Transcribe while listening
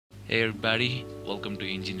Hey everybody, welcome to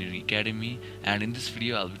Engineering Academy, and in this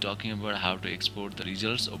video I'll be talking about how to export the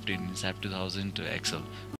results obtained in SAP 2000 to Excel.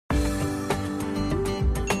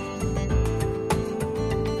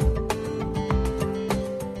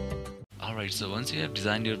 Alright, so once you have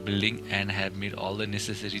designed your building and have made all the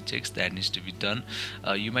necessary checks that needs to be done,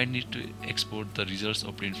 you might need to export the results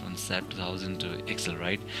obtained from SAP 2000 to Excel,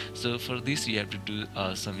 right? So for this you have to do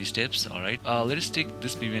some steps. Alright, let us take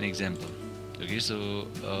this beam an example. Okay, so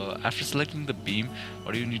after selecting the beam,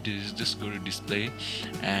 what you need to do is just go to display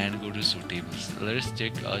and go to show tables. Let us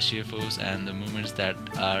check shear force and the movements that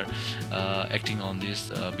are acting on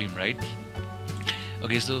this beam, right?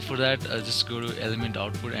 Okay, so for that just go to element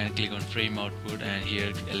output and click on frame output, and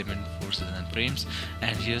here element forces and frames,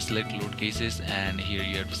 and here select load cases, and here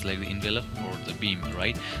you have to select the envelope for the beam,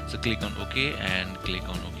 right? So click on OK and click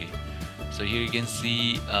on OK. So here you can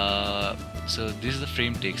see so this is the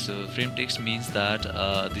frame text. So frame text means that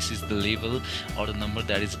this is the label or the number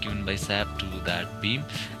that is given by SAP to that beam,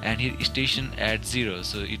 and here station at 0,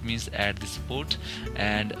 so it means at the support,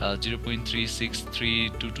 and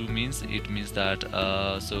 0.36322 means that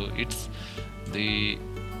so it's the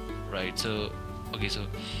right. So okay, so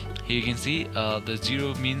here you can see the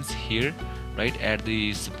 0 means here, right, at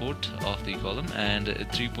the support of the column, and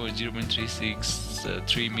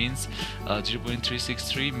 0.363 means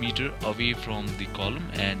 0.363 meter away from the column,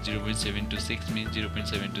 and 0.726 means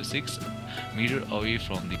 0.726 meter away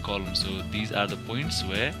from the column. So these are the points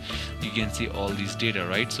where you can see all these data,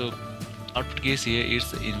 right? So output case here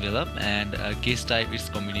is envelope, and case type is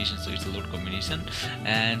combination, so it's a load combination,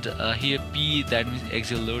 and here P, that means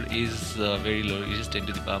axial load, is very low. It is 10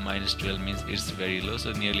 to the power minus 12, means it's very low,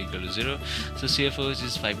 so nearly equal to 0. So shear force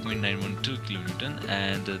is 5.912 kilonewton,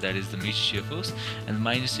 and that is the major shear force, and the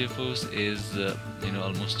minor shear force is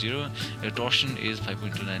almost 0. Torsion is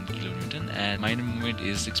 5.29 kilonewton, and minor movement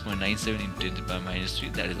is 6.97 into 10 to the power minus 3,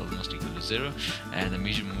 that is almost equal to 0, and the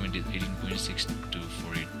major movement is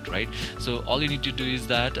 18.6248, right? So all you need to do is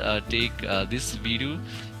that take this video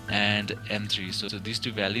and M3, so these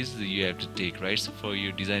two values you have to take, right? So for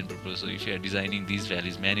your design purpose, so if you are designing these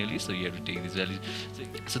values manually, so you have to take these values.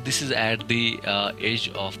 So this is at the edge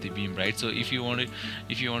of the beam, right? So if you want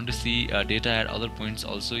to see data at other points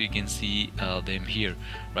also, you can see them here,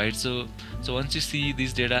 right? So once you see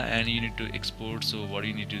this data and you need to export, so what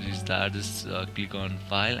you need to do is that just click on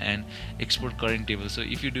file and export current table. So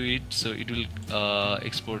if you do it, so it will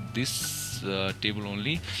export this table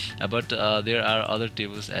only, but there are other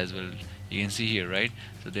tables as well, you can see here, right?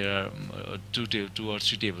 So there are two or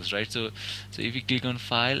three tables, right? So if you click on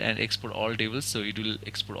file and export all tables, so it will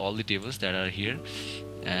export all the tables that are here,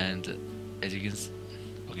 and as you can see,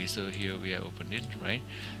 okay, so here we have opened it, right?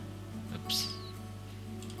 Oops.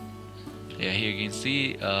 Yeah, here you can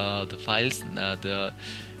see the files,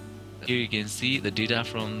 here you can see the data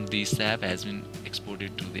from the SAP has been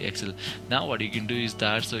exported to the Excel. Now what you can do is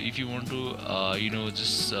that, so if you want to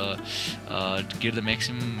just get the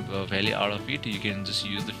maximum value out of it, you can just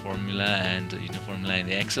use the formula and formula in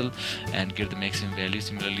the Excel and get the maximum value.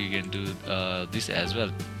 Similarly you can do this as well,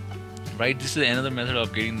 right? This is another method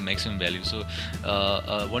of getting the maximum value. So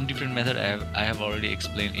one different method I have already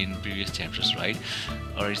explained in previous chapters, right?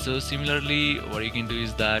 Alright, so similarly what you can do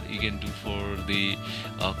is that you can do for the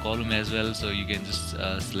column as well. So you can just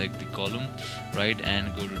select the column, right,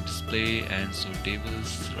 and go to display and show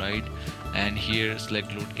tables, right, and here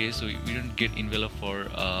select load case. So we don't get envelope for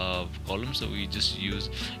column, so we just use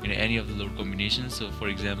any of the load combinations. So for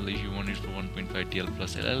example, if you want it for 1.5 TL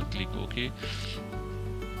plus LL, click OK,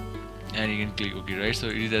 and you can click OK, right? So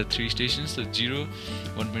it is at 3 stations, so 0,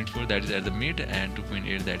 1.4, that is at the mid, and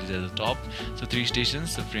 2.8, that is at the top. So 3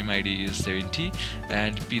 stations, so frame ID is 70,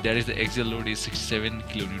 and P, that is the axial load, is 67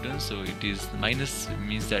 kilonewton, so it is minus,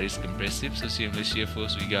 means that is compressive. So similarly shear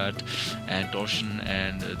force we got, and torsion,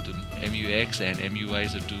 and the MUX and MUY,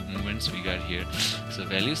 so two movements we got here, so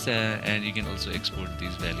values, and you can also export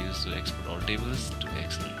these values. So export all tables to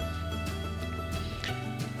Excel,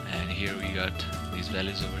 and here we got these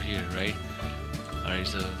values over here, right? Alright,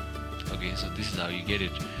 so okay, so this is how you get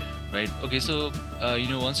it, right? Okay, so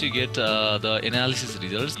once you get the analysis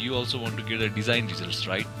results, you also want to get the design results,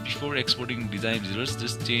 right? Before exporting design results,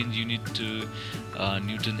 just change unit to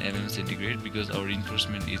Newton mm centigrade, because our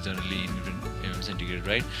reinforcement is generally in Newton mm centigrade,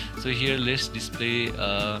 right? So here let's display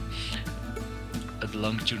the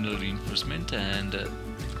longitudinal reinforcement, and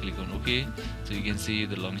click on OK. So you can see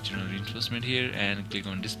the longitudinal reinforcement here, and click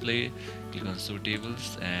on display, click on show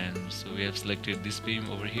tables, and so we have selected this beam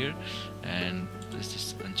over here, and let's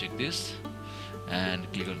just uncheck this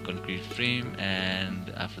and click on concrete frame, and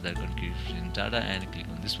after that concrete frame data, and click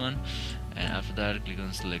on this one, and after that click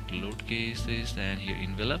on select load cases, and here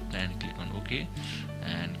envelope, and click on OK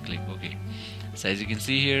and click OK. So as you can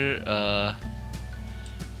see here,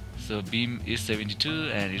 so beam is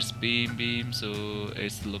 72 and it's beam, so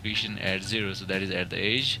its location at 0, so that is at the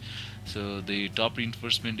edge. So the top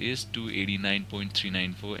reinforcement is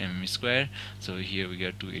 289.394 mm square, so here we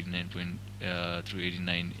got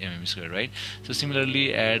 289 mm square, right? So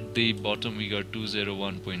similarly at the bottom we got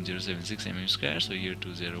 201.076 mm square, so here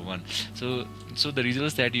 201. So the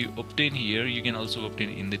results that you obtain here you can also obtain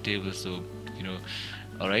in the table, so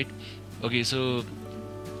alright. Okay, so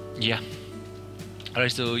yeah.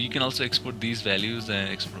 Alright, so you can also export these values and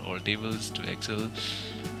export all tables to Excel,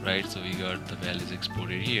 right? So we got the values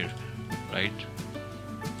exported here, right?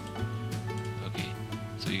 Okay,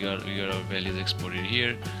 so we got our values exported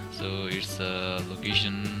here. So it's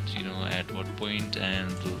location, at what point, and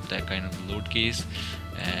that kind of load case,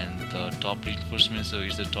 and the top reinforcement. So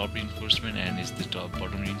it's the top reinforcement and it's the top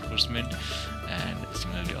bottom reinforcement, and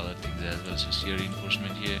similarly other things as well. So shear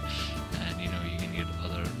reinforcement here, and you can get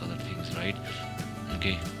other things, right?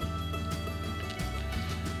 Okay.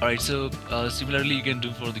 Alright, so similarly you can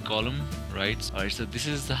do for the column, right? Alright, so this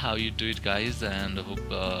is how you do it, guys, and I hope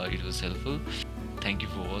it was helpful. Thank you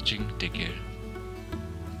for watching. Take care.